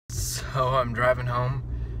So I'm driving home,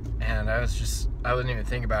 and I wasn't even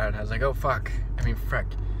thinking about it. I was like, oh fuck. I mean, frick.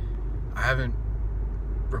 I haven't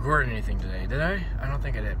recorded anything today, did I? I don't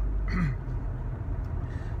think I did.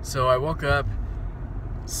 So I woke up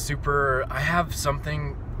I have some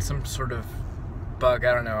sort of bug,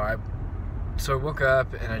 I don't know. So I woke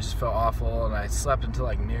up and I just felt awful, and I slept until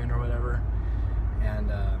like noon or whatever.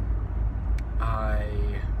 And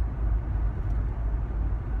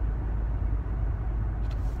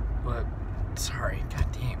sorry,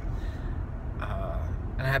 goddamn.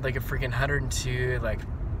 And I had like a freaking 102, like,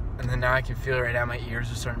 and then now I can feel it right now. My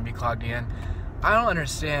ears are starting to be clogged in. I don't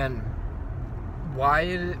understand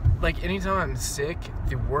why. Like, anytime I'm sick,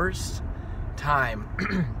 the worst time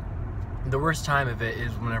of it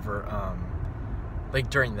is whenever,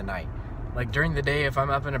 like during the night. Like during the day, if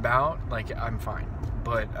I'm up and about, like I'm fine.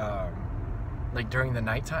 But like during the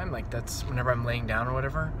nighttime, like that's whenever I'm laying down or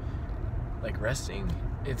whatever, like resting,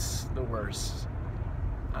 it's the worst.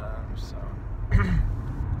 So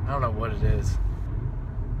I don't know what it is.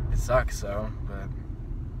 It sucks though, but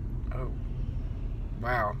oh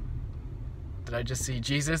wow. Did I just see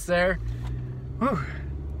Jesus there? Whew.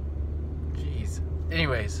 Jeez.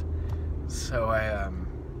 Anyways, so I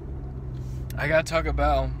gotta talk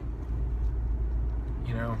about,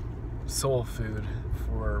 you know, soul food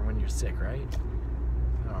for when you're sick, right?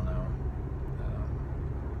 I don't know.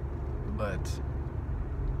 But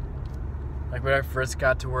like when I first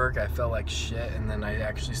got to work, I felt like shit, and then I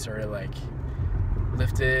actually started like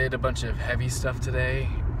lifted a bunch of heavy stuff today.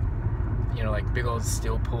 You know, like big old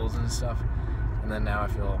steel pulls and stuff. And then now I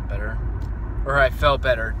feel better. Or I felt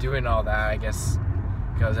better doing all that, I guess,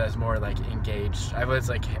 because I was more like engaged. I was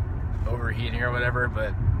like overheating or whatever,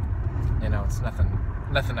 but you know, it's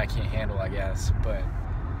nothing I can't handle, I guess. But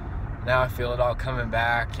now I feel it all coming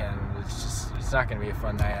back, and it's not gonna be a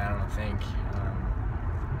fun night, I don't think.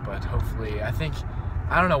 But hopefully, I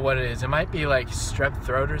don't know what it is. It might be like strep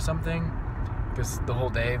throat or something, because the whole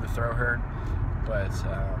day the throat hurt. But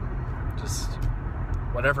just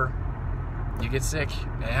whatever. You get sick,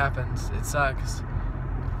 it happens, it sucks.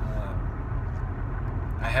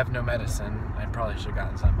 I have no medicine. I probably should have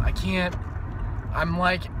gotten some. I'm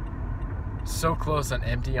like so close on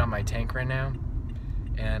empty on my tank right now,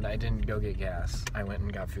 and I didn't go get gas. I went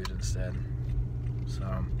and got food instead.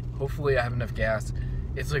 So hopefully I have enough gas.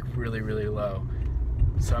 It's like really, really low.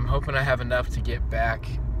 So I'm hoping I have enough to get back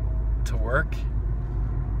to work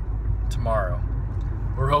tomorrow.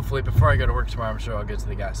 Or hopefully before I go to work tomorrow, I'm sure I'll get to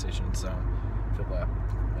the gas station, so fill up,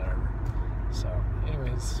 whatever. So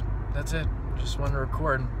anyways, that's it. Just wanted to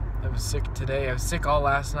record. I was sick today. I was sick all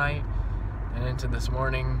last night and into this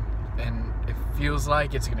morning, and it feels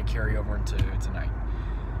like it's going to carry over into tonight.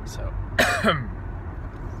 So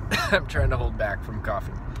I'm trying to hold back from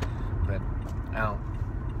coughing, but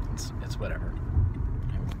it's whatever.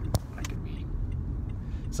 I could be.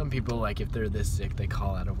 Some people, like, if they're this sick, they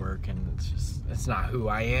call out of work, and it's not who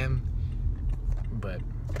I am. But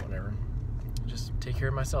whatever. Just take care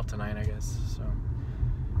of myself tonight, I guess. So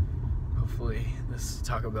hopefully this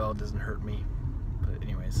Taco Bell doesn't hurt me. But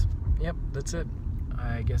anyways, yep, that's it.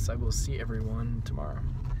 I guess I will see everyone tomorrow.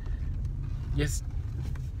 Yes.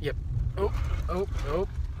 Yep. Oh.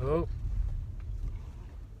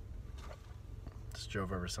 Just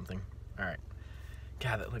drove over something. Alright.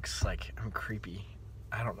 God, that looks like I'm creepy.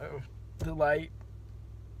 I don't know. The light.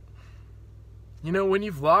 You know, when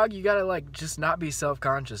you vlog, you gotta, like, just not be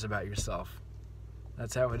self-conscious about yourself.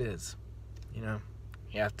 That's how it is. You know?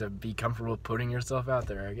 You have to be comfortable putting yourself out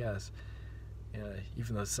there, I guess. You know,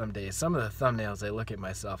 even though some days, some of the thumbnails, I look at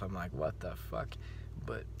myself, I'm like, what the fuck?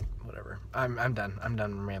 But whatever. I'm done. I'm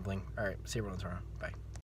done rambling. Alright, see everyone tomorrow. Bye.